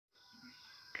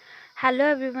Hello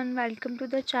everyone, welcome to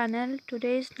the channel.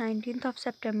 Today is 19th of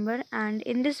September and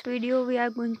in this video we are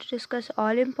going to discuss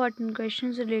all important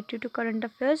questions related to current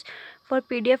affairs. For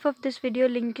PDF of this video,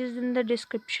 link is in the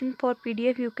description. For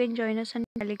PDF you can join us on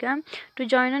Telegram. To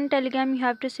join on Telegram you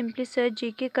have to simply search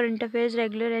GK current affairs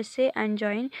regular essay and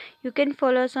join. You can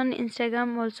follow us on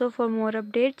Instagram also for more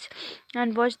updates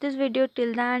and watch this video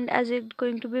till the end as it's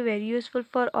going to be very useful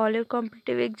for all your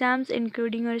competitive exams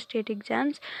including your state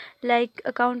exams like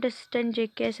account assistant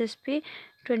jkssb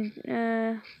 20,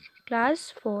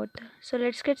 class 4th. So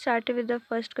let's get started with the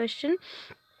first question.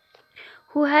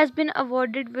 Who has been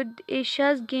awarded with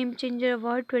Asia's Game Changer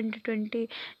Award 2020?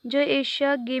 जो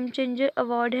Asia game changer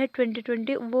award है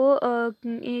 2020 वो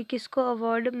किसको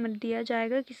award दिया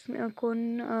जाएगा,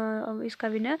 कौन इसका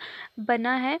winner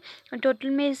बना है. टोटल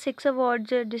में 6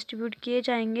 अवार्ड्स डिस्ट्रीब्यूट किए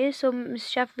जाएंगे. सो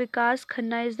chef Vikas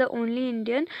Khanna is the only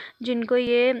Indian जिनको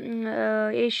ये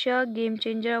एशिया गेम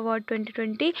चेंजर अवार्ड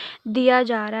 2020 दिया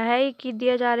जा रहा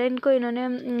है. इनको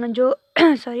इन्होंने जो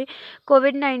सॉरी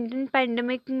कोविड-19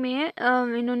 पैंडमिक में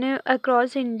इन्होंने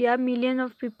across India million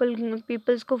of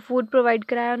peoples को फूड प्रोवाइड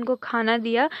कराया, उनको खाना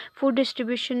दिया फूड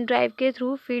डिस्ट्रीब्यूशन ड्राइव के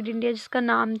थ्रू फीड इंडिया जिसका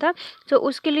नाम था. तो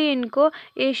उसके लिए इनको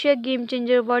एशिया गेम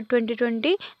चेंजर अवार्ड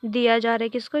 2020 दिया जा रहा है.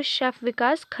 किसको? शेफ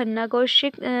विकास खन्ना को.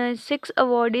 6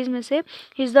 अवार्डीज में से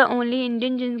he is the only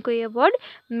Indian जिनको ये अवार्ड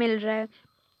मिल रहा है.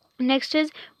 Next is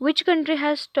which country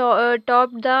has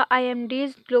topped the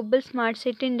IMD's Global Smart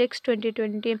City Index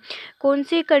 2020? कौन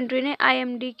सी कंट्री ने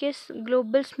IMD के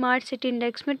ग्लोबल स्मार्ट सिटी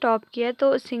इंडेक्स में टॉप किया?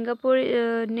 तो सिंगापुर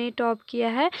ने टॉप किया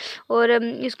है और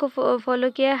इसको फॉलो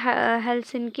किया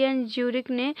हेलसिंकी एंड ज्यूरिक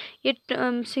ने. ये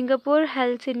Singapore,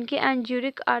 Helsinki and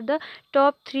Zurich are the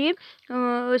top 3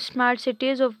 smart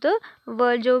cities of the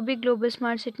world. जो भी global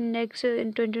smart city index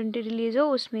 2020 release हो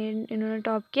उसमें इन्होंने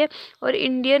टॉप किया. और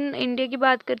इंडिया की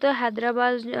बात करते हैं,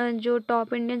 हैदराबाद जो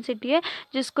टॉप इंडियन सिटी है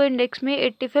जिसको इंडेक्स में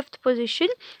 85th पोजीशन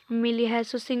मिली है.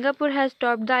 सो Singapore has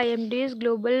top the IMD's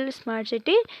global smart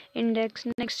city index.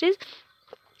 Next is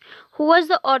Who was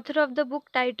the author of the book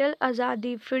title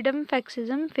आज़ादी फ्रीडम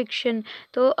फैक्सिज्म फिक्शन?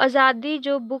 तो आज़ादी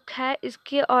जो बुक है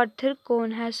इसके ऑथर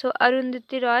कौन है? सो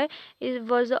Arundhati Roy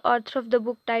was the author of the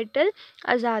book title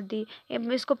आज़ादी.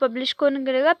 इसको पब्लिश कौन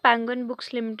करेगा? पेंगुइन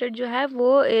बुक्स लिमिटेड जो है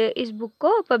वो इस बुक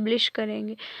को पब्लिश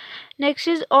करेंगे. Next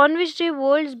is on which day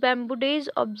world bamboo day is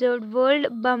observe? World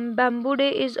bamboo day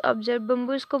is observe.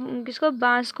 Bamboo इसको किसको?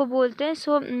 बांस को बोलते हैं.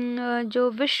 सो जो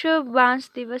विश्व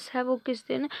बांस दिवस है वो किस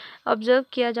दिन ऑब्जर्व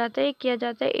किया जाता है?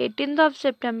 18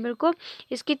 सितंबर को.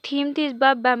 इसकी थीम थी इस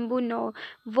बार bamboo no.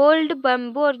 World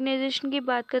bamboo organisation की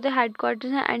बात करते हैं,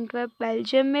 हेडक्वार्टर्स है एंटवर्प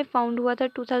बेल्जियम में, फाउंड हुआ था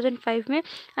 2005 में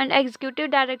एंड एग्जीक्यूटिव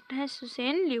डायरेक्टर हैं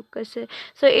सुसेन ल्यूकस.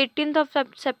 सो 18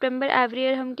 सितंबर एवरी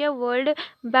ईयर हम क्या वर्ल्ड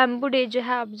बैम्बू डे जो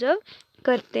है ऑब्जर्व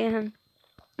करते हैं.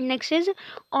 Next is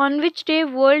on which day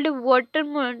world water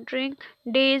monitoring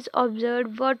day is observe?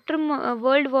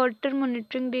 World water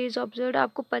monitoring day is observe.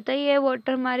 आपको पता ही है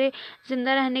वाटर हमारे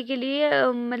ज़िंदा रहने के लिए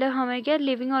मतलब हमें क्या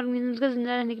लिविंग ऑर्गेनिजम्स का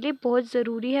ज़िंदा रहने के लिए बहुत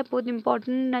ज़रूरी है, बहुत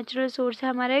इंपॉर्टेंट नेचुरल सोर्स है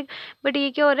हमारा एक. बट ये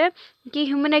क्या हो रहा है कि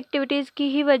ह्यूमन एक्टिविटीज़ की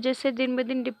ही वजह से दिन ब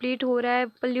दिन डिप्लीट हो रहा है,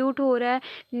 पोल्यूट हो रहा है.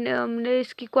 मतलब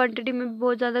इसकी क्वांटिटी में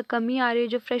बहुत ज़्यादा कमी आ रही है.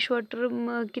 जो फ्रेश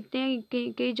वाटर कितने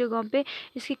कई जगहों पे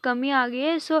इसकी कमी आ गई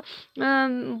है. सो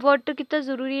वाटर कितना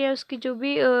ज़रूरी है, उसकी जो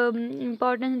भी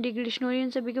इंपॉर्टेंस डिग्रेडेशन हो रही है उन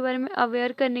सभी के बारे में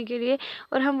अवेयर करने के लिए,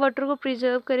 और हम वाटर को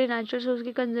प्रिजर्व करें, नेचुरल सोर्स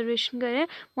की कंजर्वेशन करें,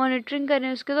 मॉनिटरिंग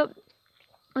करें उसके. तो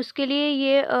उसके लिए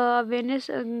ये अवेयरनेस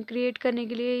क्रिएट करने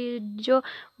के लिए ये जो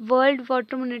वर्ल्ड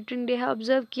वाटर मॉनिटरिंग डे है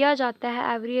ऑब्जर्व किया जाता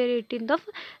है एवरी ईयर 18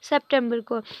 सितंबर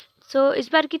को. सो इस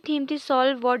बार की थीम थी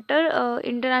solve water.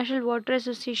 International water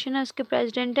association है, उसके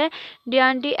प्रेसिडेंट है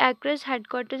डियान एक्रेस.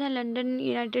 हेडक्वार्टर्स है लंदन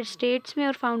यूनाइटेड स्टेट्स में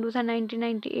और फाउंड हुआ था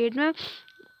 1998 में.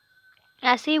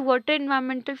 ऐसे ही वाटर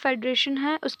इन्वायरमेंटल फेडरेशन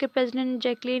है, उसके प्रेसिडेंट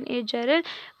जैकलिन ए जेरल.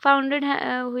 फाउंडेड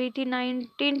हुई थी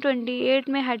 1928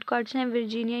 में. हेडक्वार्टर्स हैं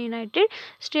वर्जीनिया यूनाइटेड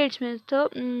स्टेट्स में. तो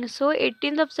सो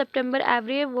 18 सितंबर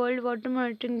every world water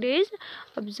monitoring day is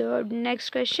observed.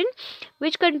 Next question,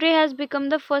 which country has become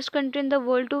the first country in the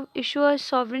world to issue a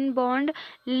sovereign bond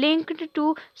linked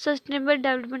to sustainable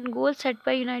development goal set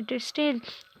bye United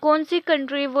states? कौन सी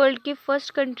country world की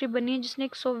first country बनी है जिसने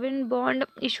एक sovereign bond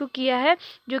issue किया है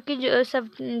जो कि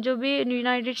जो भी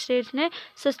यूनाइटेड स्टेट्स ने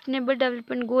सस्टेनेबल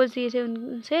डेवलपमेंट गोल्स दिए थे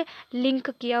उनसे लिंक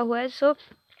किया हुआ है? सो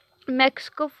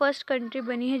मैक्सिको फर्स्ट कंट्री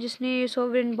बनी है जिसने ये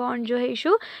सॉवरेन बॉन्ड जो है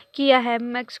इशू किया है.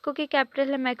 मैक्सिको की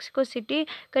कैपिटल है मैक्सिको सिटी.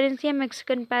 करेंसी है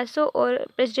मैक्सिकन पैसो और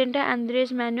प्रेसिडेंट है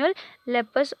एंड्रेस मैनुअल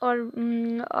लेपस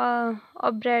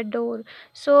ऑब्रेडोर।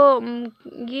 सो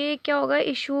ये क्या होगा,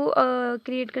 इशू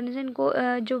क्रिएट करने से इनको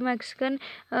जो मैक्सिकन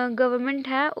गवर्नमेंट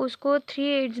है उसको 3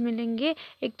 एड्स मिलेंगे।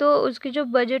 एक तो उसकी जो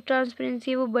बजट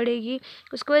ट्रांसपेरेंसी है वो बढ़ेगी,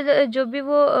 उसके बाद जो भी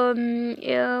वो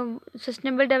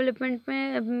सस्टेनेबल डेवलपमेंट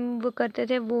में वो करते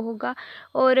थे वो होगा,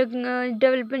 और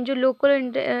डेवलपमेंट जो लोकल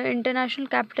इंटरनेशनल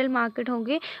कैपिटल मार्केट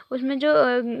होंगे उसमें जो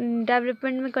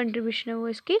डेवलपमेंट में कंट्रीब्यूशन है वो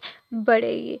इसकी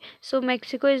बढ़ेगी। सो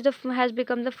Mexico is the has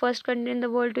become the first country in the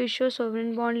world to issue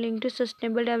sovereign bond link to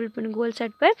sustainable development goal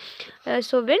set bye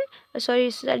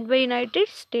set by United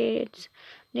States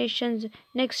nations.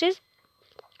 Next is,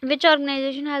 which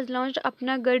organization has launched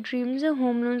अपना घर dreams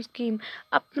home loan scheme?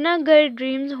 अपना घर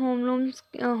dreams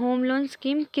home loan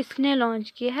scheme किसने launch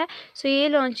किया है? सो ये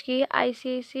launch की है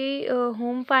ICICI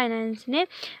होम फाइनेंस ने।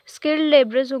 स्किल्ड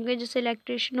लेबरर्स हो गए, जैसे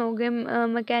इलेक्ट्रिशियन हो गए,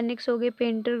 मैकेनिक्स हो गए,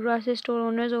 पेंटर, ग्रॉसरी स्टोर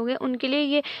ओनर्स हो गए, उनके लिए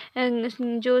ये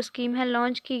जो स्कीम है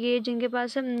लॉन्च की गई है, जिनके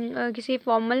पास किसी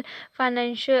फॉर्मल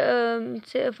फाइनेंशियल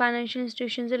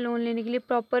इंस्टीट्यूशन से लोन लेने के लिए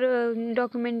प्रॉपर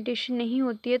डॉक्यूमेंटेशन नहीं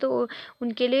होती है, तो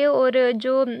उनके लिए। और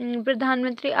जो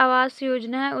प्रधानमंत्री आवास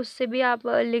योजना है उससे भी आप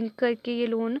लिंक करके ये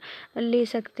लोन ले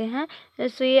सकते हैं।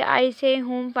 सो ये ICICI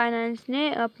होम फाइनेंस ने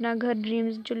अपना घर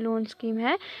ड्रीम्स जो लोन स्कीम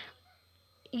है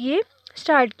ये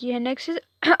स्टार्ट की है। Next is,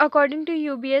 according to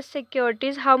UBS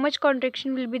securities how much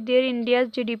contraction will be there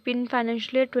India's GDP in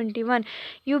financial year 21?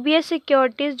 UBS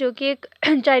securities जो कि एक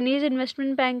चाइनीज़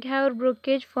इन्वेस्टमेंट बैंक है और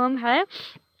ब्रोकरेज फर्म है,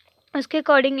 उसके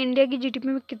अकॉर्डिंग इंडिया की GDP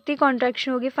में कितनी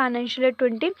कॉन्ट्रैक्शन होगी फाइनेंशियल ईयर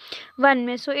 21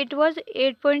 में? सो इट वाज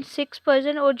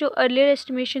 8.6%, और जो अर्लियर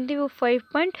एस्टिमेशन थी वो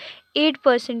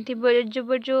 5.8% थी,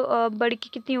 जो बढ़ के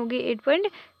कितनी होगी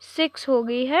 8.6 हो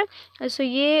गई है। सो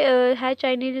ये है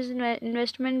Chinese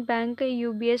investment bank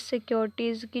UBS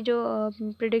securities की जो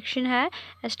प्रिडिक्शन है,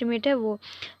 एस्टिमेट है वो।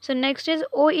 So next is,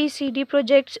 OECD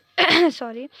projects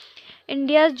sorry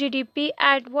India's GDP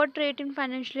at what rate in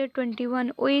financial year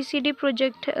 21? OECD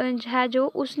project है जो,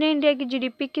 उसने इंडिया की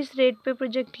GDP किस रेट पे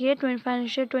प्रोजेक्ट की है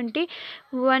फाइनेंशियल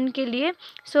 21 के लिए?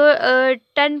 सो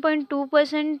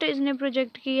 10.2% इसने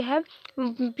प्रोजेक्ट की है।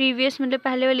 प्रीवियस मतलब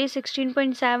पहले वाली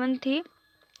 16.7 थी।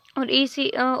 और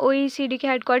OECD के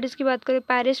हेडक्वार्टर्स की बात करें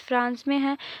पेरिस फ्रांस में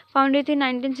है। फाउंडेड थी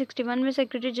 1961 में।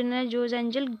 सेक्रेटरी जनरल जोस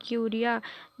एंजल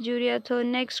जूरिया तो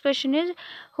next question is,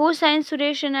 who sign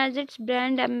Suresh Raina as it's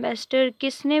brand ambassador?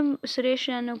 किसने सुरेश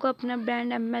रैना को अपना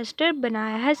ब्रांड एम्बेसडर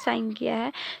बनाया है, साइन किया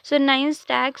है? सो 9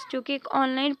 स्टैक्स जो कि एक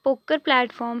ऑनलाइन पोकर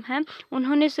प्लेटफॉर्म है,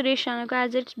 उन्होंने सुरेश रैना को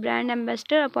as it's brand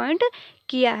ambassador appoint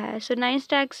किया है। सो 9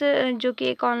 स्टैक्स जो कि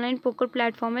एक ऑनलाइन पोकर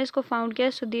प्लेटफॉर्म है, इसको फाउंड किया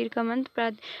सुधीर कामत,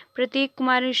 प्रतीक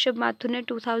कुमार, ऋषभ माथुर ने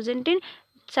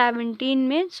 2017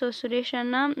 में। सो सुरेश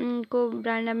रैना को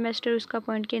ब्रांड एम्बेसडर उसका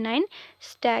अपॉइंट किया 9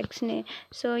 स्टैक्स ने।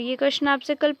 सो ये क्वेश्चन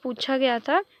आपसे कल पूछा गया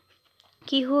था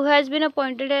कि who has been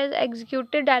appointed as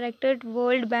executive director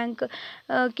world bank?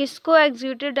 किसको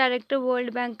एग्जीक्यूटिव डायरेक्टर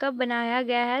वर्ल्ड बैंक का बनाया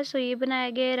गया है? सो ये बनाया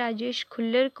गया है राजेश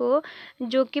खुल्लर को,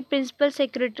 जो कि प्रिंसिपल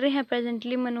सेक्रेटरी हैं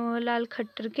प्रेजेंटली मनोहर लाल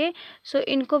खट्टर के। सो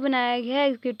इनको बनाया गया है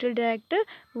एग्जीक्यूटिव डायरेक्टर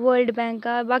वर्ल्ड बैंक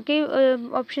का। बाकी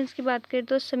ऑप्शंस की बात करें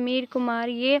तो समीर कुमार,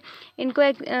 ये इनको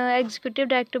एग्जीक्यूटिव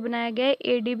डायरेक्टर बनाया गया है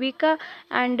ADB का।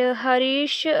 एंड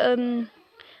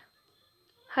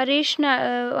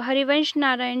हरिवंश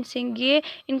नारायण सिंह, ये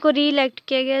इनको री इलेक्ट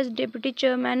किया गया as deputy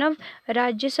chairman of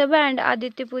Rajya Sabha. And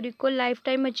Aditya Puri को life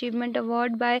time achievement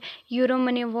award bye euro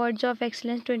money awards of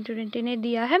excellence 2020 ने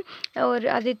दिया है। और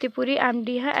आदित्य पुरी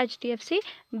MD है HDFC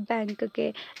बैंक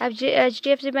के।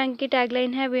 HDFC बैंक की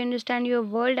टैगलाइन है we understand your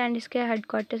world, and इसके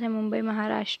हेडक्वार्टर्स है मुंबई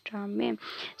महाराष्ट्र में।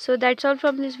 So that's all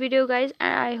from this video guys,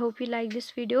 I hope you like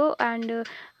this video. And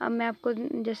मैं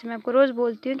आपको रोज़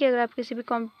बोलती हूँ कि अगर आप किसी भी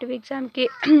कॉम्पिटिटिव एग्ज़ाम की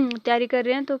तैयारी कर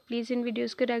रहे हैं तो प्लीज़ इन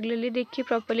वीडियोस को रेगुलरली देखिए,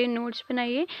 प्रॉपर्ली नोट्स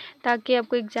बनाइए, ताकि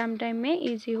आपको एग्ज़ाम टाइम में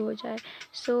इजी हो जाए।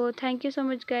 So thank you so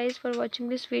much guys for watching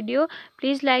this video.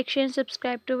 Please like, share and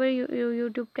subscribe to our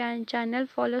YouTube channel,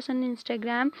 follow us on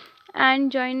Instagram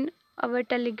and join our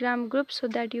Telegram group so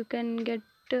that you can get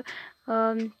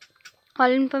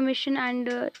all information and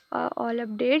all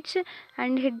updates,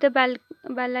 and hit the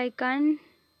bell icon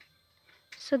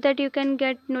so that you can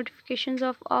get notifications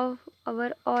of our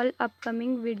all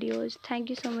upcoming videos. Thank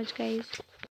you so much guys.